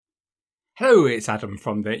Hello, it's Adam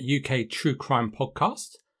from the UK True Crime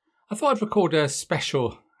Podcast. I thought I'd record a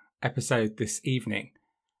special episode this evening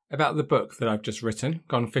about the book that I've just written,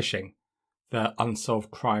 Gone Fishing, The Unsolved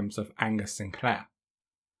Crimes of Angus Sinclair.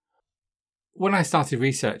 When I started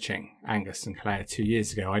researching Angus Sinclair 2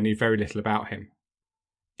 years ago, I knew very little about him.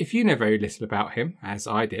 If you know very little about him, as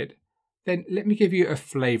I did, then let me give you a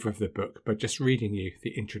flavour of the book by just reading you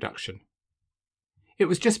the introduction. It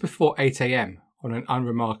was just before 8 a.m. on an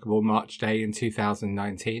unremarkable March day in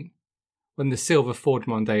 2019, when the silver Ford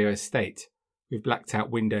Mondeo estate, with blacked-out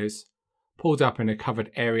windows, pulled up in a covered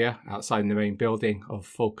area outside the main building of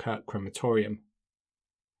Falkirk Crematorium.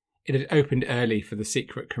 It had opened early for the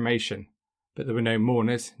secret cremation, but there were no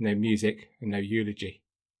mourners, no music, and no eulogy.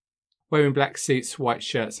 Wearing black suits, white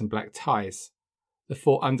shirts and black ties, the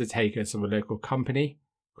 4 undertakers of a local company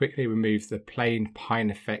quickly removed the plain pine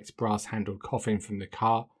effect brass-handled coffin from the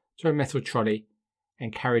car to a metal trolley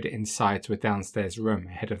and carried it inside to a downstairs room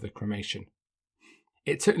ahead of the cremation.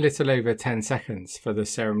 It took little over 10 seconds for the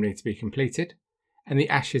ceremony to be completed, and the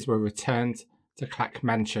ashes were returned to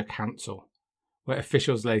Clackmannshire Council, where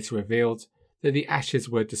officials later revealed that the ashes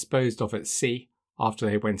were disposed of at sea after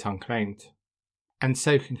they went unclaimed. And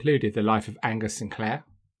so concluded the life of Angus Sinclair,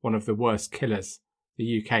 one of the worst killers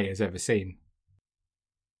the UK has ever seen.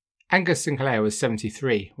 Angus Sinclair was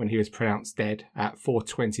 73 when he was pronounced dead at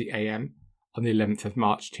 4:20 a.m. on the 11th of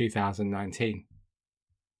March 2019.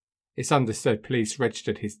 It's understood police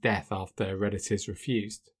registered his death after relatives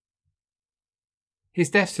refused. His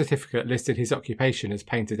death certificate listed his occupation as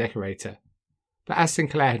painter decorator, but as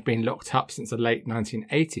Sinclair had been locked up since the late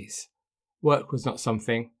 1980s, work was not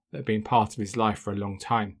something that had been part of his life for a long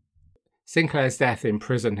time. Sinclair's death in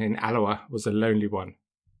prison in Alloa was a lonely one.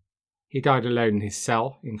 He died alone in his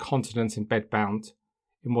cell, incontinent and bedbound,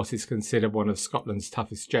 in what is considered one of Scotland's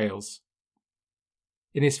toughest jails.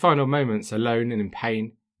 In his final moments, alone and in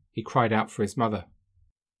pain, he cried out for his mother.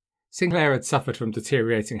 Sinclair had suffered from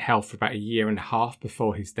deteriorating health for about 1.5 years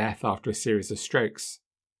before his death after a series of strokes.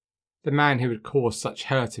 The man who had caused such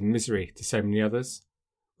hurt and misery to so many others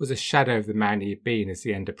was a shadow of the man he had been as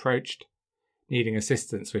the end approached, needing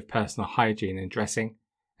assistance with personal hygiene and dressing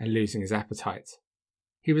and losing his appetite.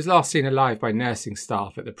 He was last seen alive by nursing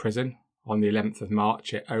staff at the prison on the 11th of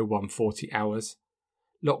March at 01:40 hours,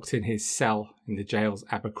 locked in his cell in the jail's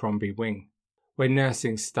Abercrombie wing. When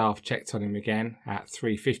nursing staff checked on him again at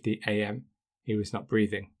 3:50 a.m, he was not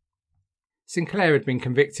breathing. Sinclair had been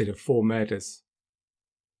convicted of 4 murders.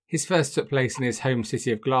 His first took place in his home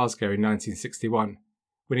city of Glasgow in 1961,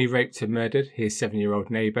 when he raped and murdered his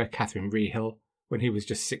 7-year-old neighbour Catherine Rehill when he was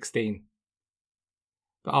just 16.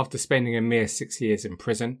 But after spending a mere 6 years in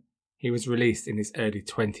prison, he was released in his early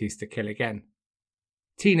 20s to kill again.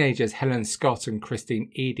 Teenagers Helen Scott and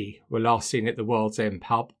Christine Eadie were last seen at the World's End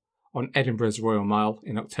pub on Edinburgh's Royal Mile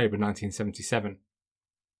in October 1977.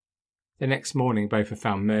 The next morning both were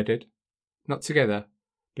found murdered, not together,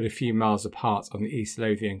 but a few miles apart on the East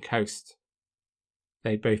Lothian coast.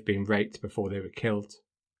 They had both been raped before they were killed.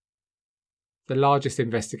 The largest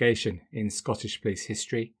investigation in Scottish police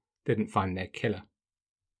history didn't find their killer.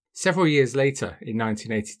 Several years later, in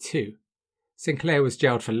 1982, Sinclair was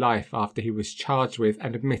jailed for life after he was charged with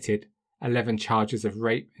and admitted 11 charges of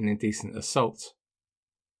rape and indecent assault.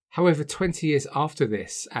 However, 20 years after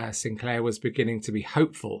this, as Sinclair was beginning to be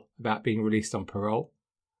hopeful about being released on parole,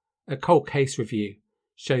 a cold case review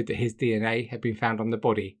showed that his DNA had been found on the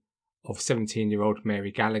body of 17-year-old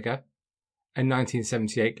Mary Gallagher, a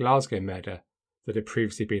 1978 Glasgow murder that had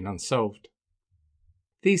previously been unsolved.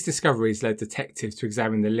 These discoveries led detectives to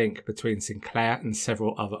examine the link between Sinclair and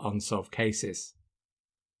several other unsolved cases.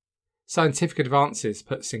 Scientific advances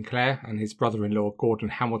put Sinclair and his brother-in-law Gordon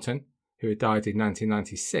Hamilton, who had died in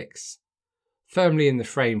 1996, firmly in the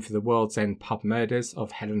frame for the World's End pub murders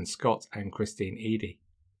of Helen Scott and Christine Eadie.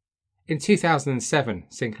 In 2007,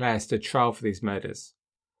 Sinclair stood trial for these murders,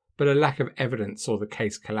 but a lack of evidence saw the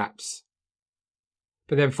case collapse.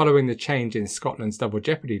 But then, following the change in Scotland's double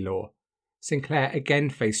jeopardy law, Sinclair again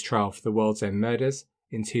faced trial for the World's End murders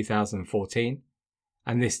in 2014,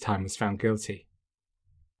 and this time was found guilty.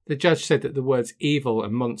 The judge said that the words evil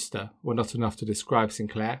and monster were not enough to describe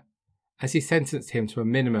Sinclair, as he sentenced him to a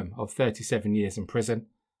minimum of 37 years in prison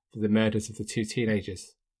for the murders of the 2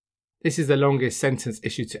 teenagers. This is the longest sentence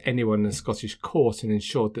issued to anyone in a Scottish court and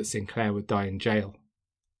ensured that Sinclair would die in jail.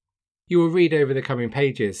 You will read over the coming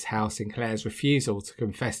pages how Sinclair's refusal to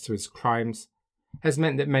confess to his crimes has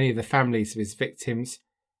meant that many of the families of his victims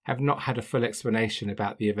have not had a full explanation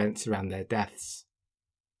about the events around their deaths.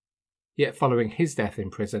 Yet following his death in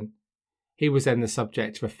prison, he was then the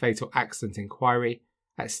subject of a fatal accident inquiry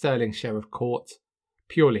at Stirling Sheriff Court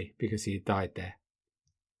purely because he had died there.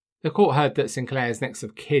 The court heard that Sinclair's next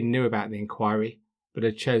of kin knew about the inquiry, but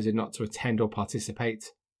had chosen not to attend or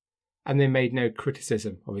participate, and they made no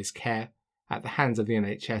criticism of his care at the hands of the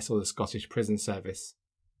NHS or the Scottish Prison Service.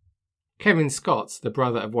 Kevin Scott, the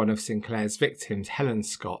brother of one of Sinclair's victims, Helen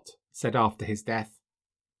Scott, said after his death,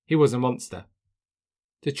 "He was a monster.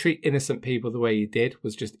 To treat innocent people the way he did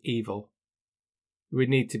was just evil. You would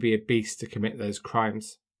need to be a beast to commit those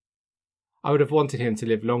crimes. I would have wanted him to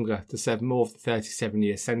live longer to serve more of the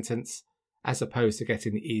 37-year sentence, as opposed to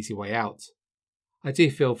getting the easy way out. I do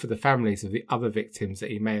feel for the families of the other victims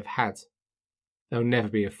that he may have had. They'll never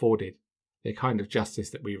be afforded the kind of justice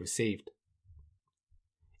that we received."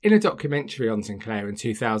 In a documentary on Sinclair in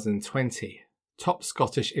 2020, top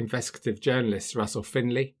Scottish investigative journalist Russell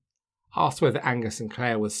Finlay asked whether Angus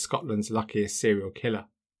Sinclair was Scotland's luckiest serial killer.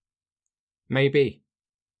 Maybe,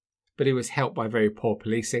 but he was helped by very poor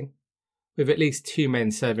policing, with at least 2 men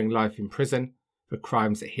serving life in prison for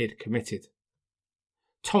crimes that he had committed.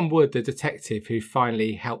 Tom Wood, the detective who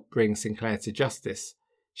finally helped bring Sinclair to justice,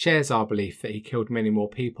 shares our belief that he killed many more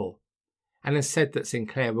people, and has said that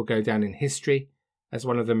Sinclair will go down in history as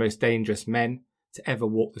one of the most dangerous men to ever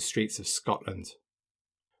walk the streets of Scotland.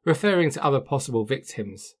 Referring to other possible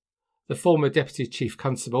victims, the former Deputy Chief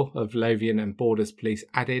Constable of Lothian and Borders Police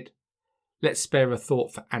added, "Let's spare a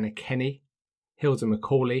thought for Anna Kenny, Hilda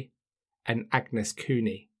Macaulay, and Agnes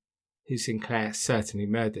Cooney, who Sinclair certainly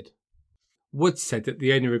murdered." Wood said that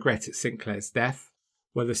the only regret at Sinclair's death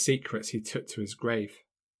were the secrets he took to his grave.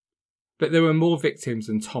 But there were more victims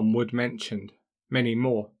than Tom Wood mentioned, many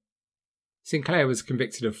more. Sinclair was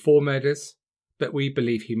convicted of 4 murders, but we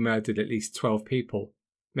believe he murdered at least 12 people,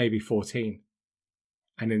 maybe 14.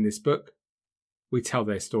 And in this book, we tell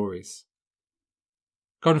their stories.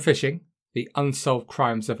 Gone Fishing, The Unsolved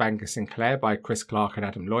Crimes of Angus Sinclair by Chris Clark and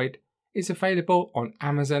Adam Lloyd is available on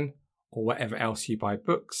Amazon or wherever else you buy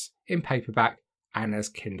books, in paperback and as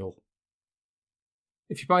Kindle.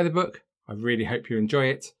 If you buy the book, I really hope you enjoy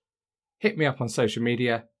it. Hit me up on social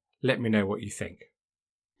media, let me know what you think.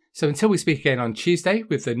 So until we speak again on Tuesday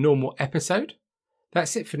with the normal episode,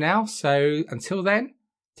 that's it for now. So until then,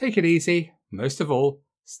 take it easy. Most of all,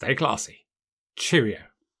 stay classy. Cheerio.